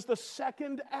Revelation is the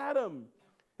second Adam.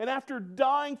 And after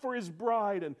dying for his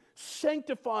bride and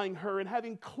sanctifying her and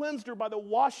having cleansed her by the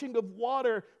washing of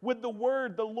water with the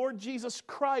word, the Lord Jesus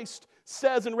Christ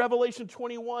says in Revelation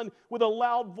 21 with a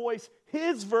loud voice,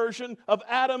 his version of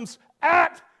Adam's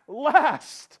 "at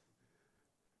last."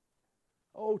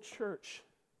 Oh, church,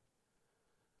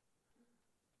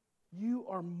 you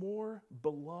are more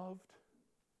beloved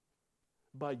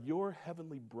by your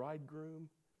heavenly bridegroom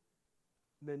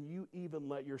than you even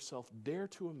let yourself dare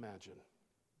to imagine.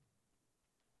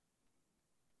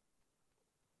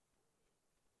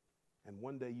 And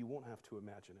one day you won't have to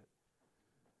imagine it.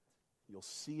 You'll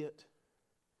see it,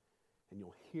 and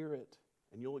you'll hear it,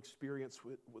 and you'll experience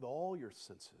it with all your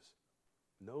senses,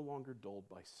 no longer dulled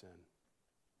by sin.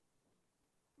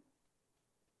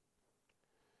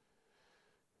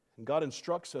 And God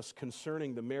instructs us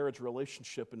concerning the marriage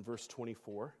relationship in verse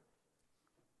 24.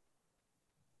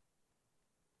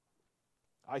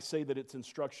 I say that it's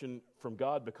instruction from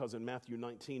God because in Matthew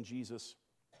 19, Jesus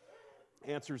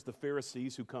answers the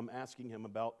Pharisees who come asking him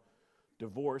about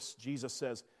divorce. Jesus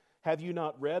says, "Have you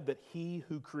not read that he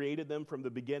who created them from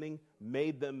the beginning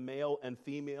made them male and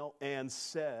female, and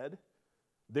said,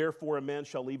 'Therefore a man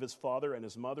shall leave his father and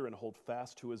his mother and hold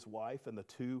fast to his wife, and the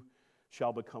two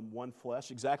shall become one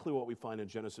flesh'?" Exactly what we find in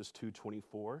Genesis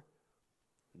 2:24.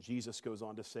 Jesus goes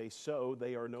on to say, "So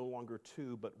they are no longer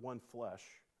two, but one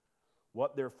flesh.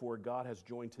 What therefore God has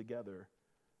joined together,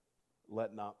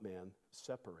 let not man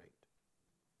separate."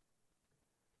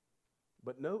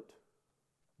 But note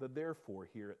the therefore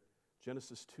here at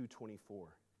Genesis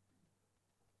 2:24.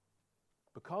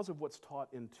 Because of what's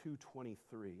taught in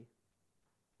 2:23,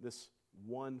 this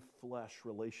one flesh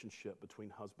relationship between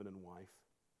husband and wife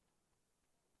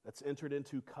that's entered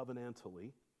into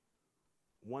covenantally.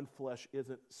 One flesh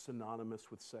isn't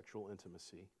synonymous with sexual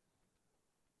intimacy.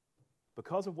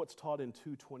 Because of what's taught in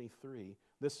 2:23,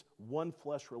 this one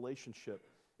flesh relationship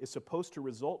is supposed to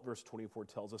result, verse 24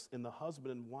 tells us, in the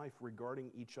husband and wife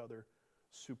regarding each other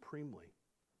supremely,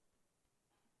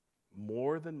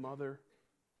 more than mother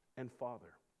and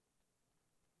father.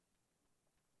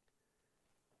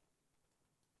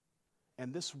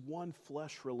 And this one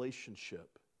flesh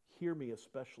relationship, hear me,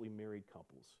 especially married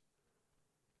couples,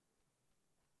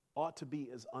 ought to be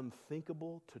as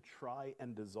unthinkable to try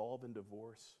and dissolve in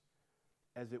divorce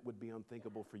as it would be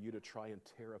unthinkable for you to try and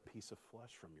tear a piece of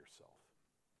flesh from yourself.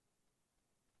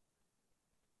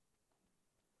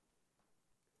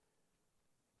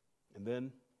 And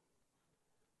then,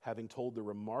 having told the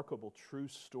remarkable true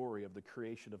story of the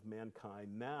creation of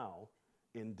mankind, now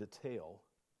in detail,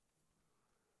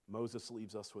 Moses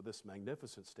leaves us with this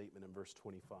magnificent statement in verse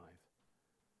 25.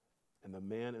 "And the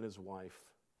man and his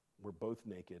wife were both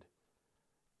naked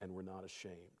and were not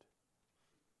ashamed."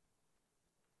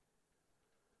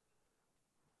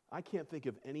 I can't think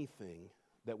of anything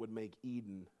that would make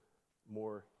Eden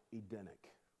more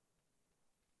Edenic,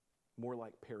 more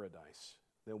like paradise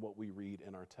than what we read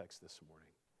in our text this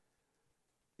morning.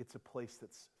 It's a place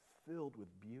that's filled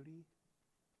with beauty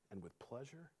and with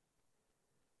pleasure.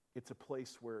 It's a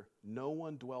place where no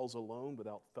one dwells alone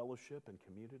without fellowship and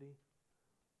community.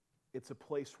 It's a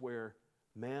place where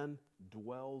Man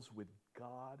dwells with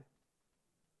God,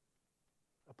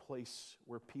 a place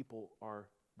where people are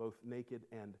both naked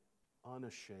and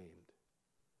unashamed.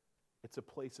 It's a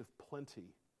place of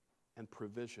plenty and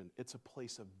provision. It's a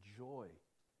place of joy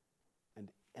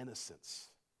and innocence.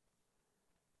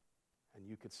 And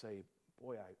you could say,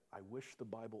 boy, I wish the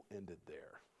Bible ended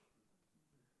there.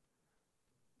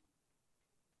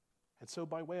 And so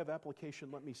by way of application,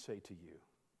 let me say to you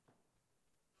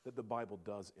that the Bible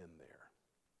does end there.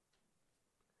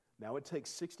 Now, it takes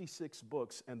 66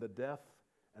 books and the death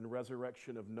and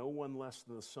resurrection of no one less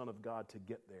than the Son of God to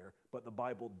get there, but the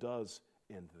Bible does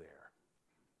end there.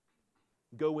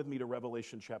 Go with me to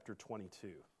Revelation chapter 22.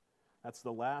 That's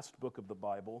the last book of the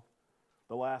Bible,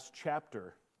 the last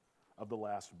chapter of the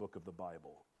last book of the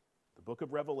Bible. The book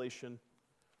of Revelation,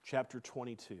 chapter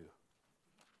 22.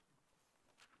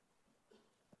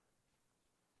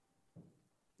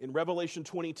 In Revelation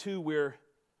 22, we're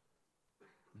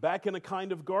back in a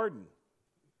kind of garden.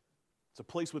 It's a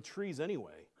place with trees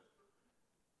anyway.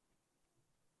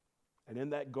 And in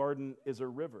that garden is a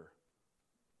river.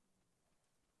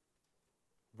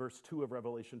 Verse 2 of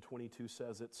Revelation 22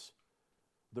 says it's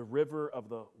the river of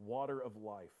the water of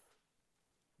life,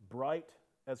 bright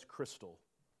as crystal,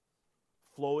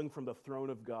 flowing from the throne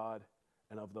of God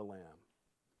and of the Lamb.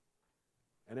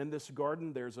 And in this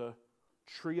garden, there's a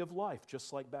tree of life,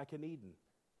 just like back in Eden.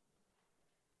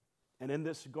 And in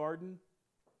this garden,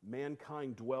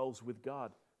 mankind dwells with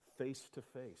God face to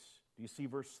face. Do you see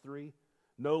verse 3?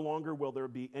 No longer will there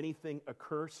be anything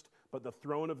accursed, but the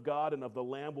throne of God and of the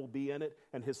Lamb will be in it,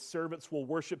 and his servants will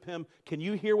worship him. Can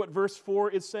you hear what verse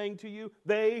 4 is saying to you?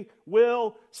 They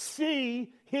will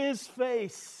see his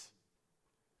face.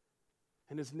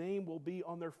 And his name will be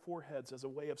on their foreheads as a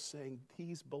way of saying,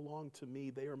 these belong to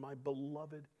me. They are my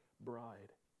beloved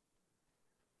bride.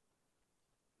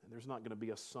 And there's not going to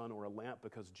be a sun or a lamp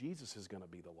because Jesus is going to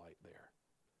be the light there.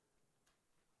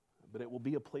 But it will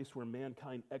be a place where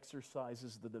mankind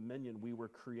exercises the dominion we were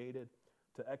created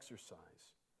to exercise.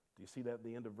 Do you see that at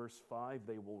the end of verse 5?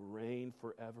 They will reign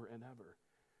forever and ever.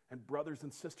 And brothers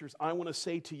and sisters, I want to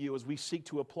say to you as we seek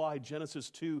to apply Genesis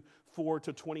 2, 4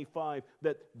 to 25,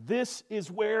 that this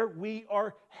is where we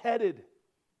are headed.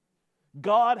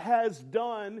 God has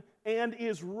done and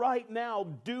is right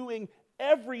now doing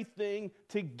everything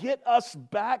to get us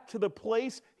back to the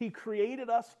place he created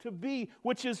us to be,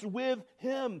 which is with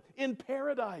him in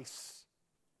paradise.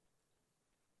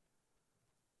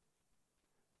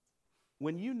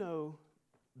 When you know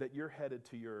that you're headed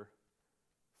to your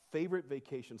favorite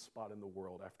vacation spot in the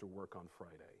world after work on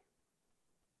Friday,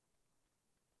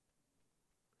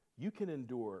 you can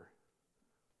endure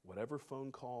whatever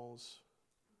phone calls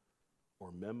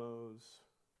or memos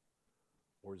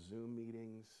or Zoom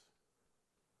meetings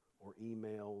or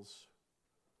emails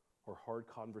or hard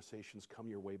conversations come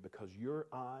your way because your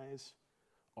eyes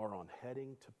are on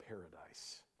heading to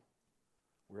paradise,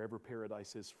 wherever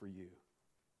paradise is for you.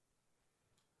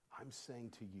 I'm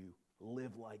saying to you,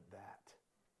 live like that.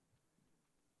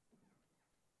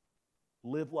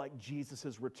 Live like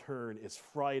Jesus' return is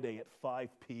Friday at 5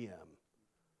 p.m.,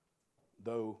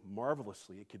 though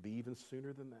marvelously it could be even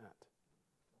sooner than that.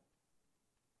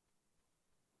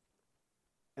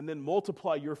 And then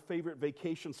multiply your favorite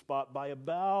vacation spot by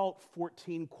about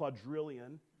 14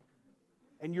 quadrillion,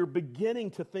 and you're beginning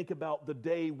to think about the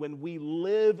day when we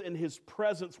live in his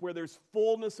presence, where there's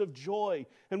fullness of joy,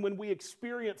 and when we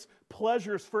experience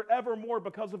pleasures forevermore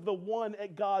because of the one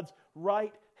at God's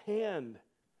right hand.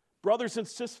 Brothers and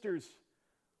sisters,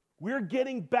 we're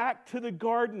getting back to the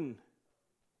garden.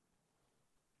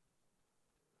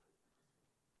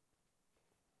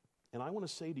 And I want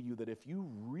to say to you that if you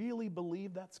really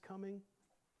believe that's coming,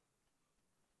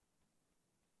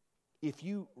 if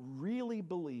you really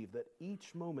believe that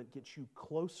each moment gets you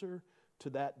closer to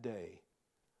that day,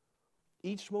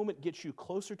 each moment gets you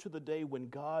closer to the day when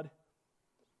God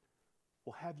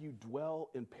will have you dwell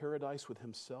in paradise with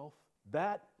himself,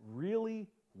 that really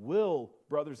will,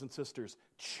 brothers and sisters,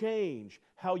 change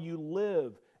how you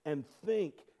live and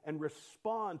think and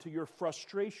respond to your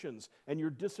frustrations and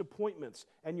your disappointments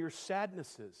and your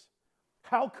sadnesses.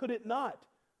 How could it not?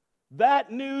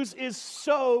 That news is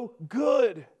so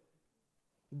good.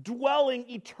 Dwelling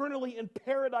eternally in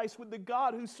paradise with the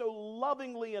God who so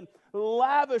lovingly and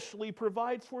lavishly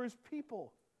provides for his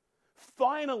people.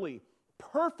 Finally,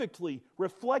 perfectly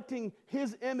reflecting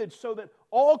his image so that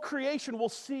all creation will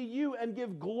see you and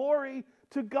give glory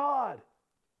to God.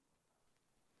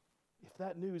 If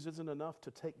that news isn't enough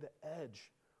to take the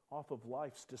edge off of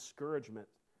life's discouragement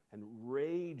and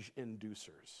rage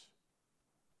inducers,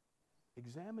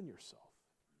 examine yourself.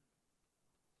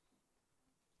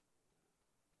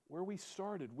 where we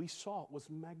started, we saw it was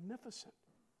magnificent.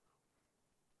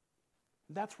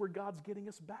 That's where God's getting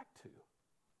us back to.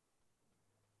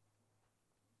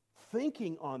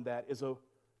 Thinking on that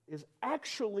is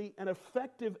actually an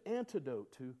effective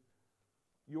antidote to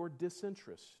your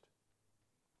disinterest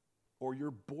or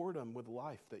your boredom with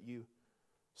life that you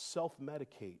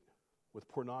self-medicate with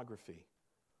pornography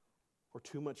or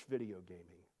too much video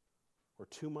gaming or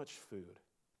too much food.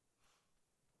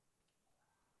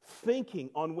 Thinking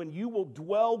on when you will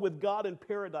dwell with God in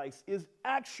paradise is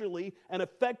actually an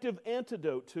effective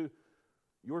antidote to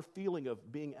your feeling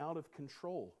of being out of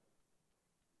control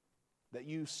that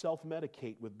you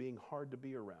self-medicate with being hard to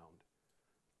be around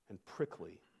and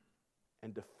prickly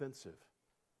and defensive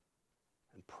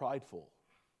and prideful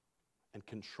and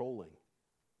controlling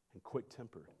and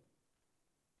quick-tempered.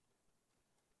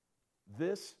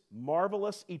 This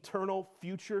marvelous eternal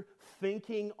future,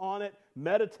 thinking on it,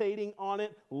 meditating on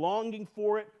it, longing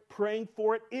for it, praying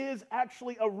for it, is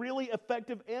actually a really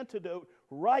effective antidote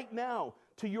right now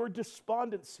to your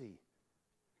despondency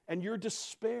and your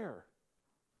despair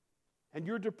and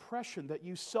your depression that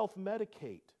you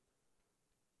self-medicate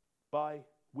by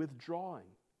withdrawing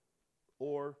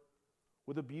or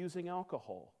with abusing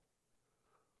alcohol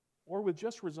or with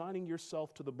just resigning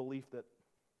yourself to the belief that,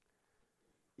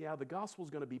 yeah, the gospel is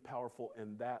going to be powerful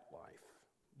in that life,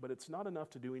 but it's not enough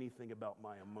to do anything about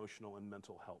my emotional and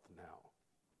mental health now.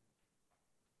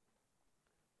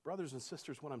 Brothers and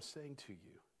sisters, what I'm saying to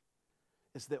you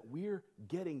is that we're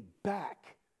getting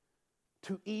back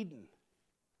to Eden,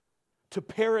 to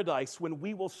paradise, when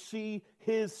we will see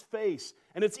His face.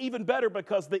 And it's even better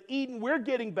because the Eden we're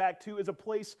getting back to is a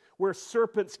place where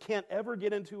serpents can't ever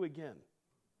get into again.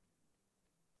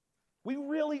 We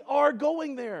really are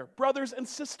going there, brothers and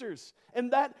sisters.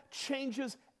 And that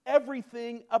changes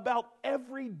everything about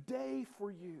every day for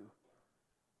you.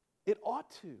 It ought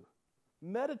to.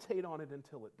 Meditate on it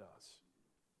until it does.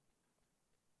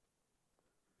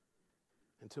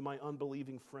 And to my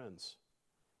unbelieving friends,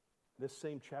 this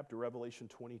same chapter, Revelation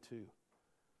 22,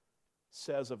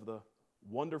 says of the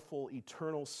wonderful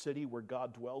eternal city where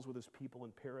God dwells with His people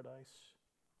in paradise.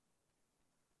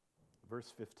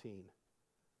 Verse 15.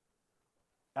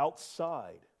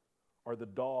 Outside are the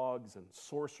dogs and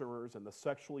sorcerers and the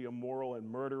sexually immoral and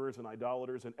murderers and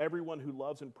idolaters and everyone who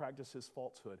loves and practices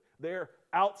falsehood. They're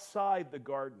outside the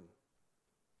garden.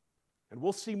 And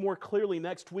we'll see more clearly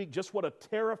next week just what a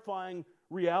terrifying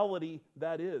reality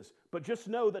that is. But just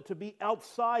know that to be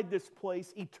outside this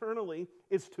place eternally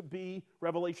is to be,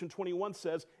 Revelation 21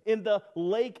 says, in the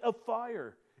lake of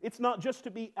fire. It's not just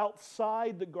to be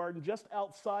outside the garden, just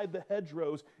outside the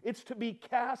hedgerows. It's to be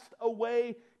cast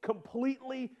away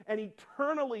completely and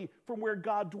eternally from where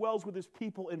God dwells with His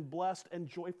people in blessed and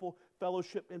joyful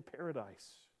fellowship in paradise.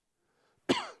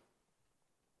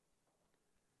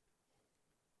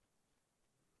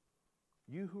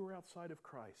 You who are outside of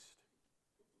Christ,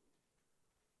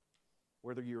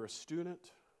 whether you're a student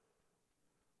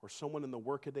or someone in the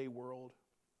workaday world,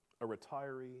 a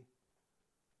retiree,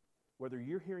 whether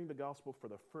you're hearing the gospel for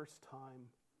the first time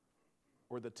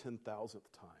or the 10,000th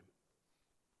time,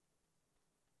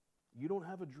 you don't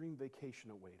have a dream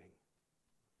vacation awaiting.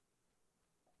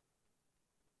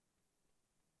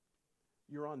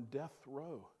 You're on death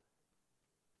row,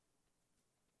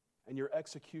 and your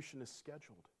execution is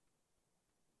scheduled.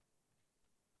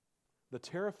 The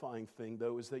terrifying thing,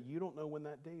 though, is that you don't know when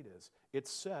that date is.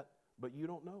 It's set, but you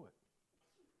don't know it.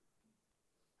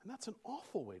 And that's an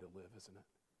awful way to live, isn't it?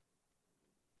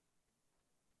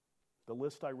 The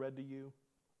list I read to you,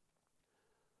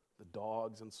 the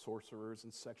dogs and sorcerers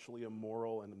and sexually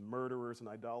immoral and murderers and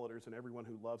idolaters and everyone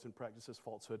who loves and practices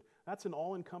falsehood, that's an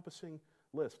all-encompassing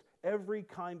list. Every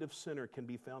kind of sinner can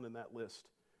be found in that list,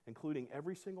 including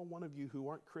every single one of you who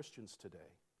aren't Christians today.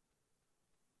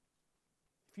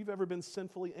 If you've ever been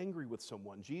sinfully angry with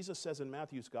someone, Jesus says in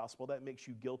Matthew's gospel that makes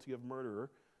you guilty of murder,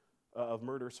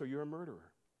 so you're a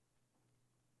murderer.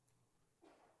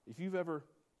 If you've ever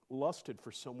lusted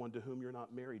for someone to whom you're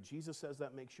not married, Jesus says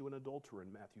that makes you an adulterer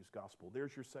in Matthew's gospel.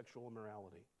 There's your sexual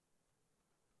immorality.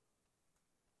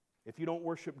 If you don't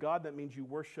worship God, that means you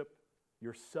worship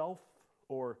yourself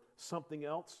or something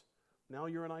else. Now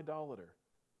you're an idolater.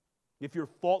 If you're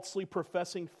falsely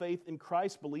professing faith in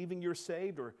Christ, believing you're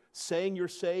saved or saying you're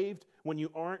saved when you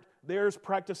aren't, there's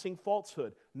practicing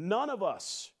falsehood. None of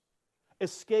us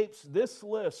escapes this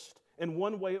list in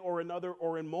one way or another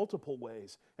or in multiple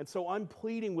ways. And so I'm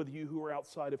pleading with you who are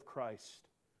outside of Christ.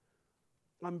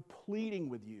 I'm pleading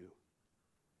with you.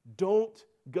 Don't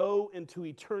go into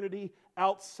eternity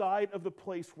outside of the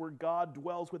place where God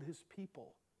dwells with His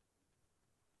people.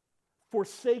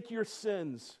 Forsake your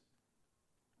sins.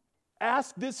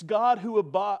 Ask this God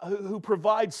who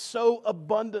provides so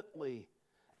abundantly.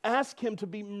 Ask Him to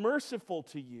be merciful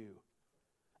to you.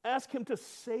 Ask Him to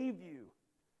save you.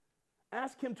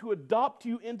 Ask Him to adopt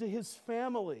you into His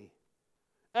family.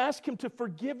 Ask Him to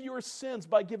forgive your sins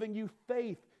by giving you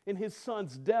faith in His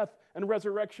Son's death and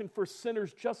resurrection for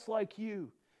sinners just like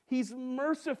you. He's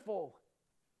merciful.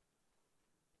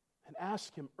 And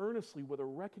ask Him earnestly with a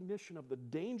recognition of the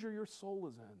danger your soul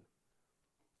is in.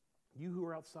 You who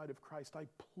are outside of Christ, I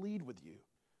plead with you.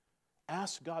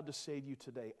 Ask God to save you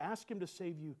today. Ask Him to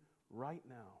save you right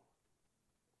now.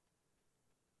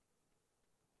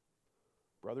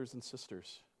 Brothers and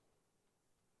sisters,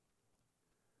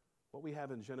 what we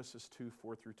have in Genesis 2,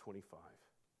 4 through 25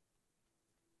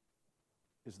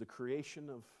 is the creation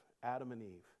of Adam and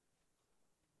Eve,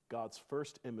 God's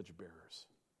first image bearers.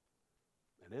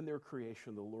 And in their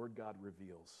creation, the Lord God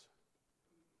reveals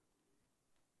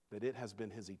that it has been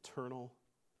His eternal,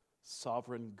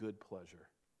 sovereign good pleasure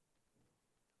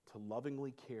to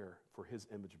lovingly care for His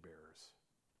image bearers,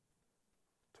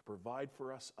 to provide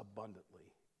for us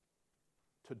abundantly,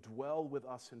 to dwell with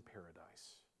us in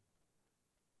paradise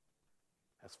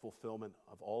as fulfillment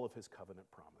of all of His covenant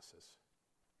promises.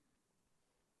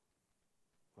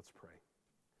 Let's pray.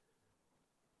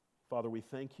 Father, we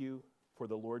thank You for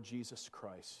the Lord Jesus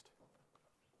Christ,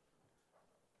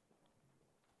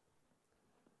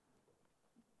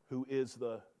 who is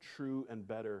the true and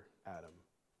better Adam,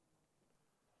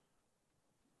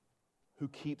 who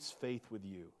keeps faith with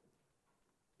You,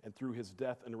 and through His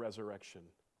death and resurrection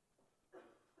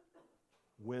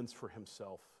wins for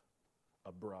Himself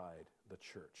a bride, the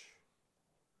church.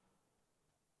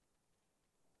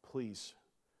 Please,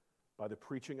 by the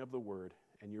preaching of the word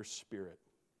and Your Spirit,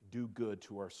 do good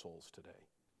to our souls today.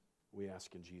 We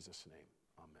ask in Jesus' name.